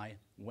the fly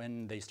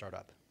when they start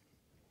up.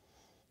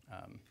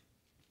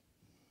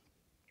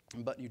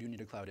 But you do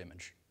need a cloud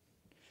image.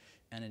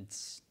 And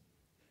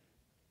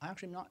I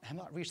actually have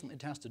not recently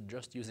tested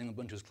just using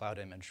Ubuntu's cloud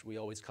image. We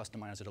always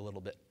customize it a little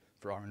bit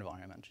for our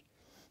environment.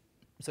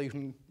 So you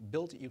can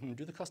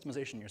do the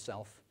customization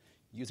yourself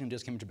using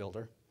Disk Image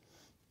Builder,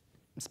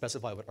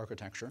 specify what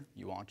architecture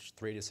you want,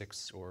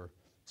 386 or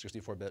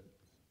 64-bit,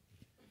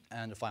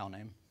 and a file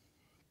name,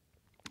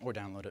 or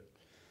download it.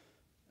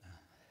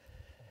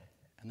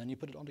 And then you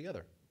put it all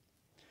together.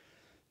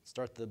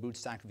 Start the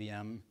bootstack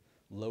VM,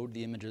 load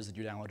the images that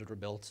you downloaded or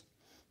built,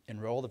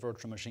 enroll the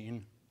virtual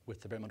machine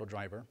with the baremetal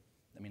driver.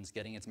 That means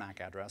getting its MAC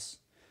address.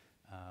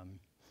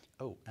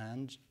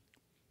 And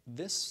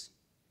this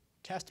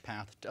test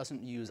path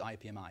doesn't use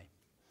IPMI,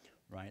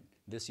 right?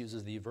 This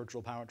uses the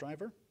virtual power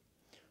driver,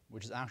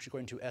 which is actually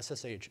going to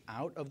SSH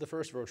out of the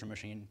first virtual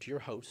machine to your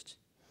host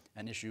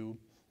and issue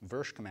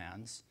virsh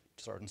commands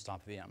to start and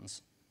stop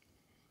VMs.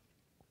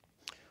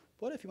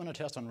 what if you want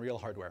to test on real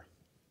hardware?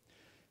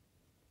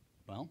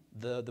 Well,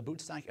 the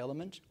boot stack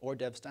element or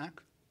dev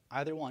stack,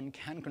 either one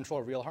can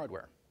control real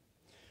hardware.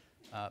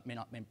 Maybe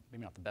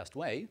not the best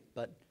way,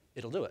 but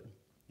it'll do it.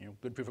 You know,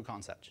 good proof of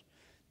concept.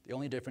 The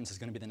only difference is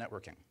going to be the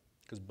networking,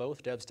 because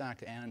both dev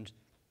stack and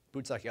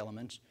boot stack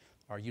element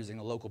are using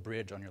a local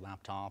bridge on your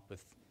laptop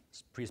with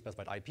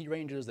pre-specified IP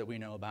ranges that we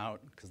know about,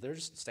 because they're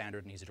just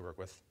standard and easy to work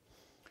with.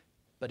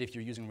 But if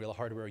you're using real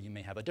hardware, you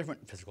may have a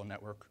different physical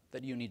network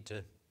that you need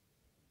to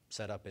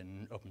set up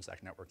in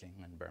OpenStack networking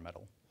and bare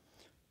metal.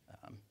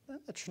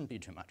 That shouldn't be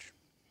too much.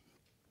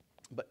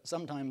 But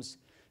sometimes,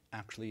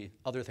 actually,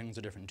 other things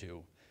are different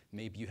too.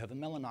 Maybe you have a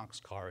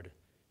Mellanox card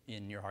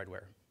in your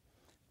hardware,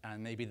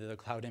 and maybe the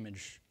cloud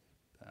image,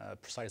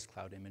 precise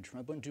cloud image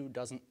from Ubuntu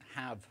doesn't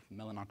have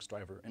Mellanox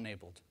driver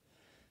enabled,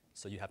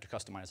 so you have to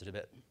customize it a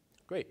bit.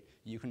 Great,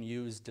 you can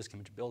use Disk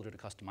Image Builder to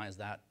customize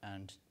that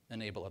and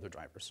enable other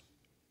drivers.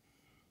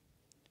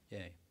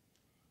 Yay.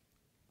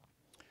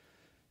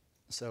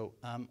 So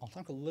I'll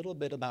talk a little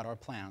bit about our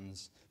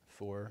plans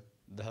for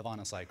the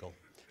Havana cycle,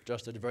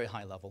 just at a very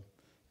high level.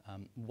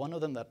 One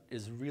of them that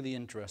is really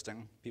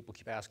interesting, people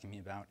keep asking me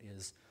about,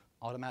 is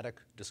automatic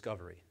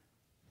discovery.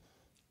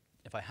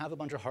 If I have a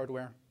bunch of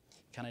hardware,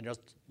 can I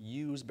just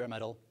use bare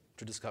metal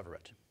to discover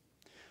it?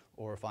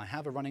 Or if I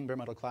have a running bare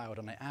metal cloud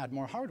and I add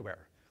more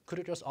hardware, could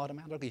it just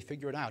automatically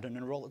figure it out and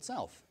enroll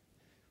itself?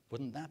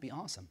 Wouldn't that be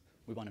awesome?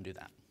 We want to do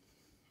that.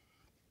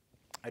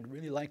 I'd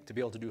really like to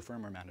be able to do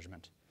firmware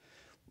management,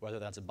 whether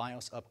that's a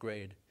BIOS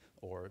upgrade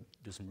or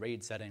do some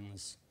RAID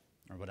settings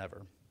or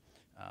whatever.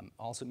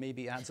 Also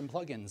maybe add some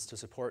plugins to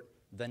support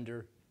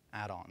vendor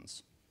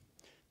add-ons.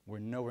 We're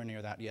nowhere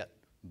near that yet,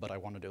 but I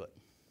want to do it.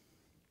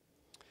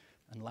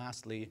 And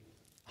lastly,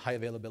 high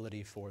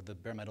availability for the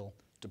bare metal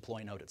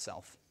deploy node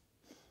itself.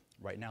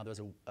 Right now there's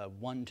a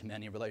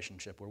one-to-many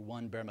relationship where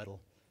one bare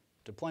metal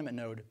deployment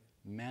node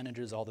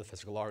manages all the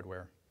physical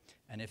hardware.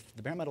 And if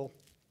the bare metal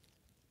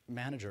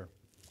manager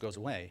goes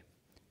away,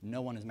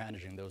 no one is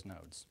managing those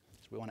nodes.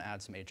 So we want to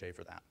add some HA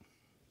for that.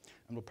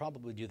 And we'll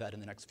probably do that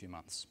in the next few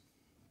months.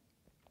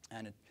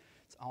 And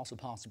it's also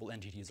possible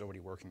NTT is already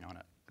working on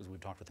it, because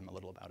we've talked with them a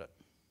little about it.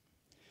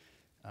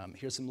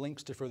 Here's some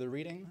links to further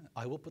reading.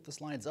 I will put the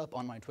slides up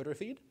on my Twitter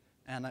feed,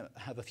 and I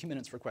have a few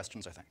minutes for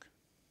questions, I think.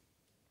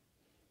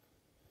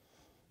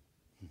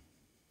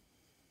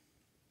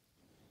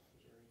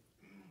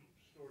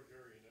 Storage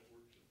area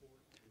network support?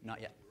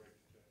 Not yet.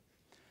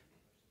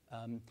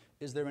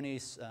 Is there any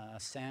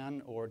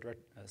SAN or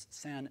direct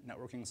SAN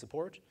networking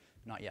support?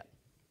 Not yet.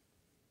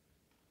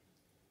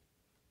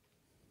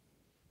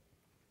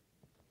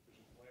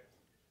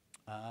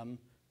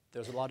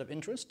 There's a lot of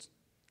interest.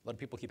 A lot of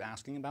people keep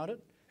asking about it.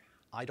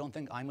 I don't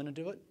think I'm going to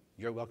do it.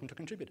 You're welcome to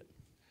contribute it.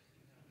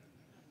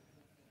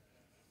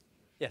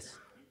 Yes? Is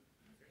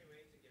there any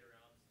way to get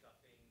around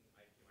stuffing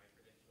IPMI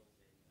credentials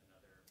in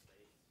another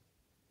place?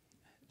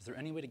 Is there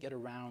any way to get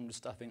around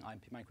stuffing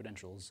IPMI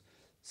credentials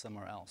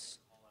somewhere else?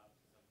 Call out to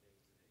something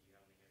so that you only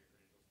have your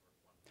credentials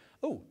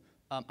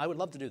for one place? I would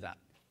love to do that.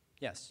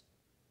 Yes.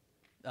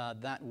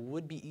 That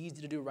would be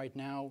easy to do right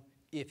now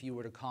if you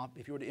were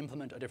to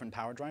implement a different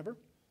power driver.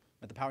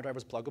 But the power driver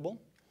is pluggable,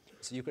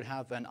 so you could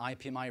have an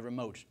IPMI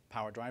remote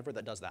power driver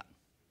that does that.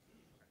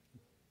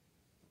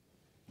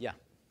 Yeah.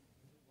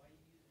 Why are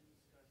you using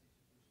SCSI to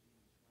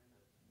push the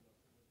image? Why not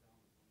pull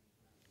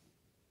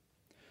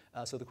it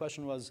down? So the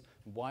question was,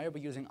 why are we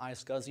using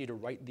iSCSI to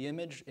write the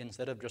image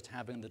instead of just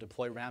having the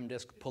deploy RAM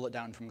disk pull it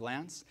down from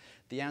glance?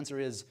 The answer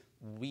is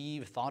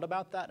we've thought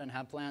about that and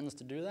have plans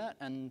to do that,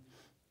 and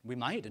we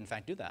might, in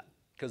fact, do that.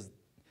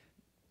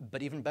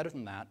 But even better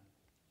than that,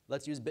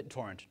 let's use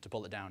BitTorrent to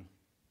pull it down.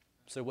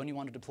 So when you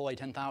want to deploy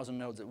 10,000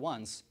 nodes at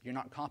once, you're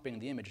not copying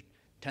the image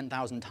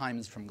 10,000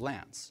 times from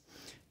glance.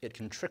 It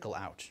can trickle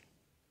out,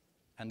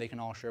 and they can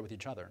all share with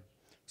each other.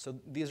 So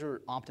these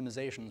are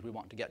optimizations we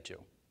want to get to,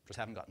 just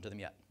haven't gotten to them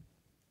yet.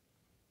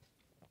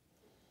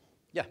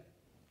 Yeah?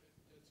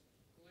 Does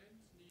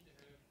Glance need to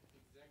have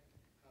exact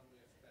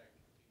hardware spec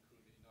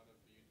included in order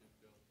for you to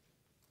build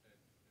that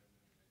image?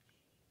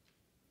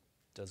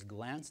 Does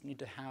Glance need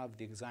to have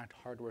the exact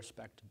hardware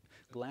spec?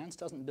 Glance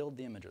doesn't build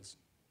the images.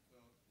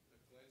 Well, the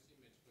Glance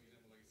image, for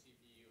example, like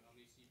CPU, how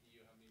many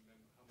CPU, how many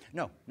memory?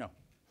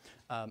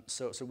 No.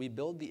 So we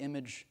build the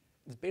image.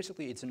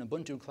 Basically, it's an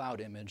Ubuntu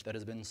cloud image that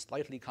has been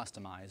slightly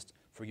customized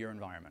for your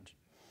environment.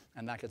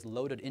 And that gets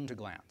loaded into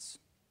Glance.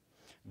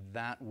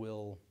 That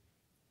will,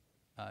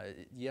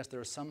 yes,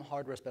 there is some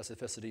hardware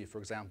specificity, for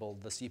example,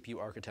 the CPU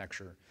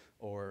architecture,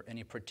 or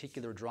any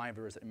particular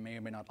drivers that may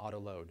or may not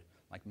auto-load,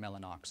 like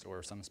Mellanox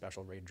or some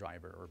special RAID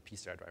driver or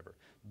PCI driver.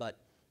 But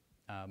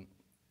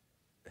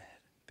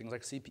things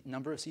like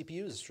number of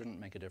CPUs shouldn't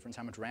make a difference.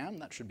 How much RAM?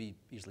 That should be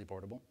easily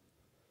portable.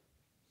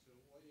 So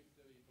what if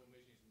the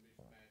information is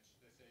mismatched?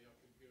 Let's say your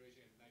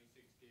configuration is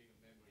 96 gig of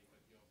memory, but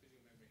your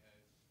physical memory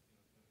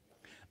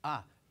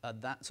has,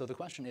 So the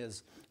question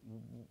is,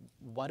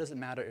 why does it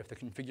matter if the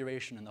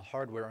configuration and the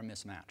hardware are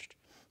mismatched?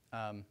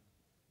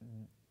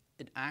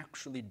 It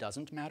actually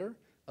doesn't matter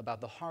about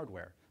the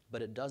hardware,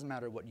 but it does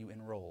matter what you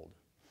enrolled.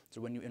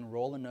 So when you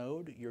enroll a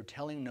node, you're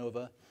telling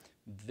Nova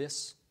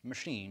this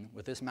machine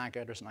with this MAC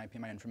address and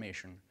IPMI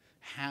information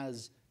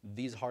has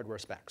these hardware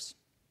specs.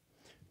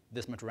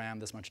 This much RAM,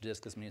 this much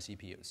disk, this many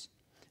CPUs.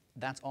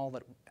 That's all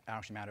that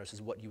actually matters,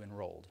 is what you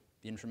enrolled,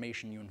 the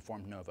information you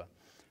informed Nova.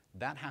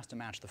 That has to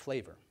match the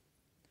flavor,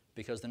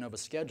 because the Nova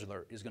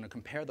scheduler is going to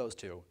compare those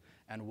two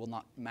and will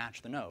not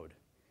match the node.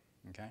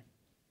 Okay?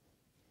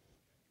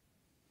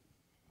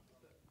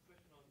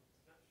 Question on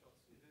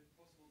snapshots. Is it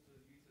possible to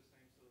use the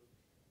same sort of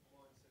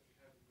mindset we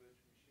have in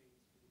virtual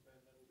machines for the bare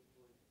metal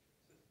deployed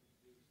system to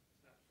use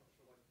snapshots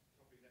for like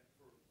copying that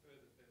for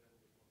further bare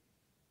metal deployment?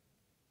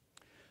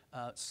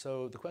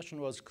 So the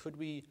question was, could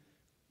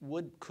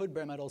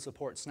bare metal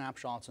support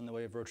snapshots in the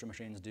way virtual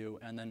machines do,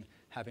 and then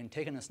having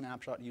taken a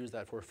snapshot, use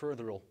that for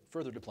further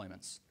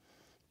deployments?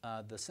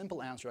 The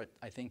simple answer,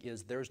 I think,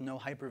 is there's no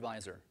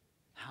hypervisor.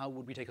 How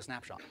would we take a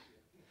snapshot?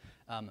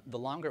 The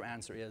longer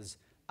answer is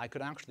I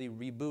could actually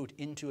reboot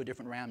into a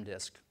different RAM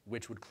disk,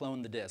 which would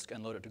clone the disk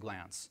and load it to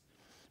glance.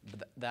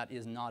 But that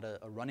is not a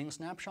running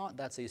snapshot.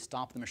 That's a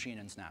stop the machine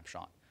in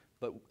snapshot.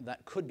 But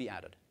that could be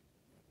added.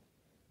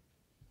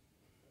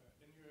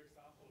 In your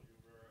example, you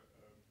were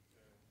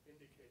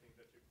indicating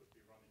that you could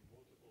be running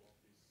multiple of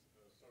these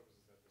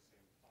services at the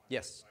same time,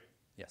 Yes. right?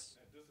 Yes.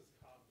 And this is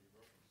currently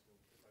working. So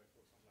if I,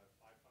 for example, have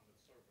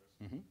 500 servers,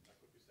 Mhm. I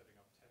could be setting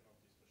up 10 of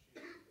these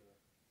machines,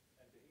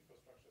 and the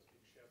infrastructure is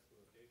being shared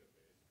through a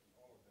database, and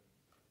all of them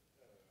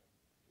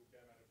do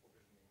bare metal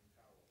provisioning in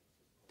parallel.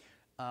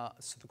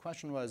 So the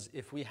question was,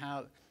 if we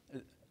have,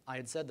 I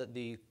had said that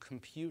the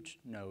compute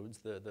nodes,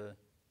 the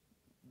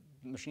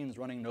machines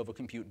running Nova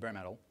Compute bare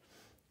metal,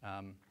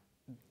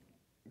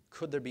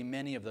 could there be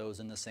many of those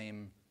in the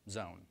same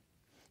zone,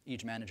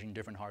 each managing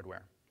different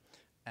hardware?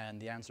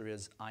 And the answer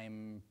is,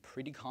 I'm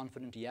pretty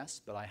confident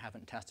yes, but I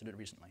haven't tested it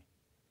recently.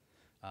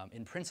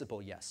 In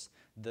principle, yes.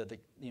 The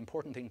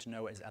important thing to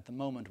know is at the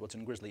moment what's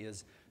in Grizzly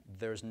is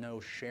there's no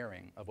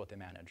sharing of what they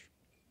manage.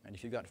 And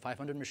if you've got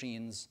 500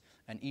 machines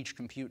and each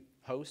compute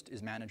host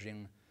is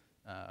managing,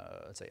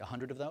 let's say,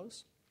 100 of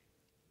those,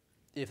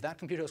 if that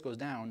compute host goes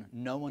down,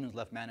 no one is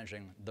left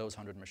managing those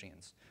 100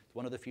 machines. So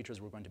one of the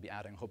features we're going to be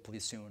adding, hopefully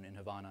soon in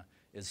Havana,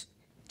 is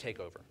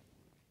takeover.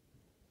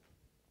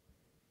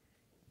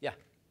 Yeah?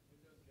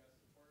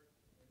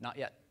 Not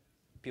yet.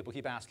 People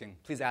keep asking.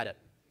 Please add it.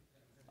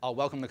 I'll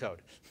welcome the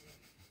code.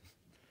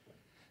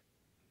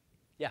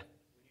 Yeah? When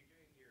you're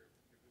doing your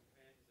boot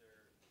command,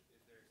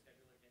 is there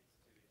scheduler hints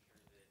to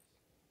ensure that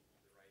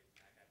the right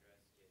MAC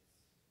address gets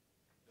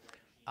the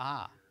right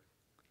machine?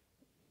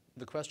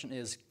 The question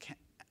is,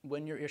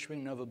 when you're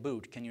issuing Nova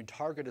Boot, can you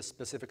target a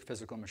specific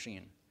physical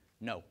machine?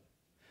 No.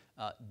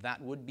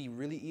 That would be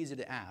really easy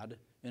to add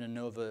in a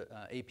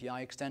Nova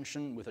API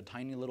extension with a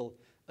tiny little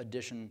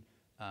addition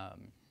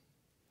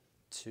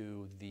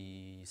to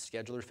the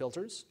scheduler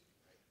filters.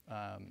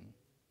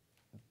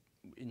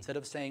 Instead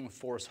of saying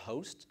force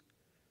host,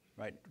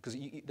 right, because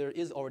there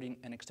is already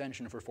an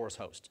extension for force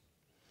host.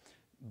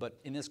 But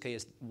in this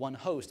case, one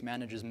host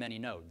manages many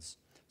nodes.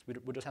 So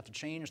we just have to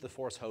change the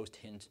force host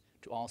hint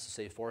to also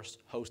say force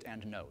host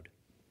and node.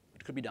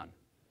 It could be done.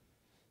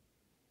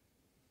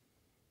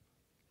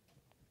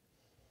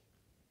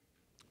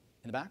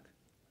 In the back?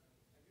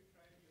 Have you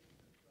tried using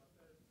this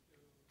process to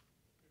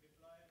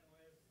deploy an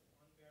OS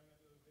on bare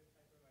metal with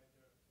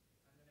hypervisor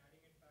and then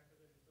adding it back as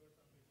a resource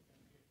on which you can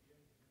create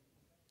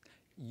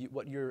VMs?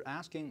 What you're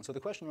asking, so the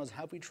question was,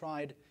 have we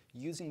tried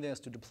using this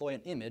to deploy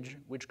an image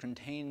which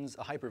contains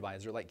a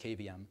hypervisor like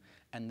KVM,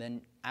 and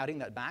then adding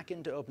that back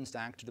into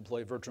OpenStack to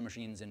deploy virtual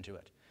machines into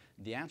it?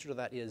 The answer to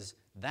that is,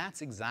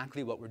 that's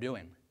exactly what we're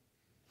doing.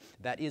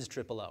 That is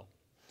OOO.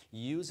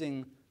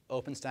 Using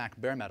OpenStack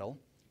bare metal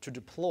to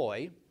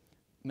deploy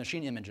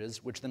machine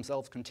images which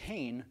themselves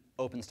contain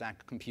OpenStack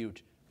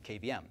compute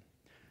KVM.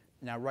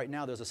 Now, right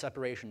now, there's a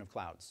separation of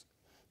clouds.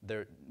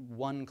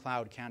 One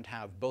cloud can't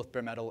have both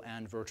bare metal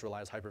and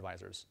virtualized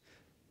hypervisors.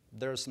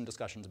 There's some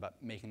discussions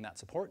about making that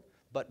support,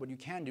 but what you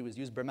can do is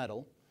use bare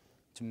metal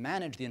to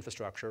manage the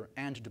infrastructure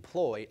and to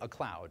deploy a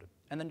cloud,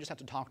 and then just have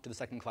to talk to the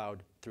second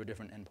cloud through a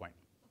different endpoint.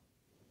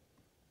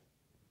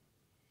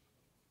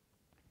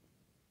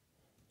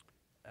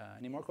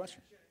 Any more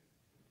questions?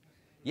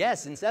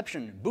 Yes,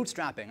 inception,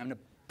 bootstrapping. I'm going to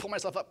pull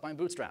myself up by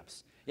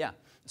bootstraps. Yeah,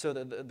 so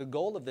the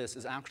goal of this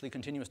is actually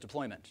continuous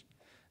deployment.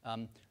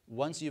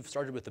 Once you've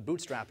started with the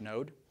bootstrap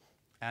node,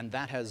 and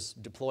that has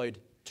deployed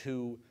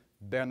 2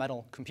 bare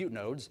metal compute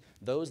nodes,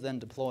 those then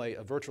deploy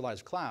a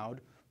virtualized cloud,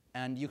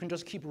 and you can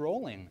just keep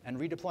rolling and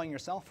redeploying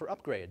yourself for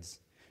upgrades.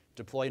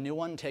 Deploy a new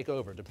one, take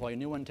over, deploy a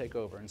new one, take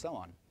over, and so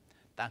on.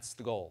 That's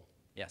the goal.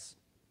 Yes?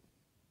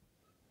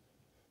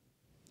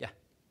 Yeah? Is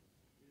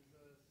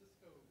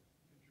Cisco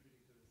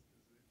contributing to this?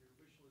 Because your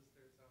wish list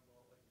there sounds a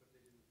lot like what they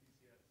did with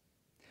PCS.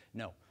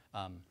 No.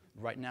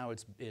 Right now,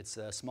 it's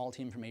a small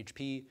team from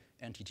HP,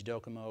 NTT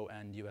Docomo,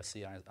 and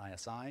USC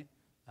ISI,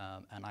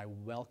 and I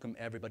welcome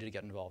everybody to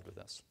get involved with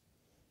this.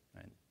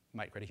 Right?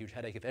 Might create a huge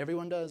headache if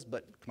everyone does,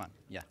 but come on,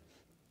 yeah.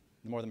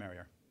 The more the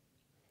merrier.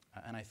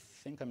 And I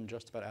think I'm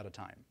just about out of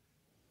time.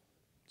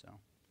 So,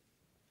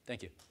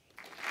 thank you.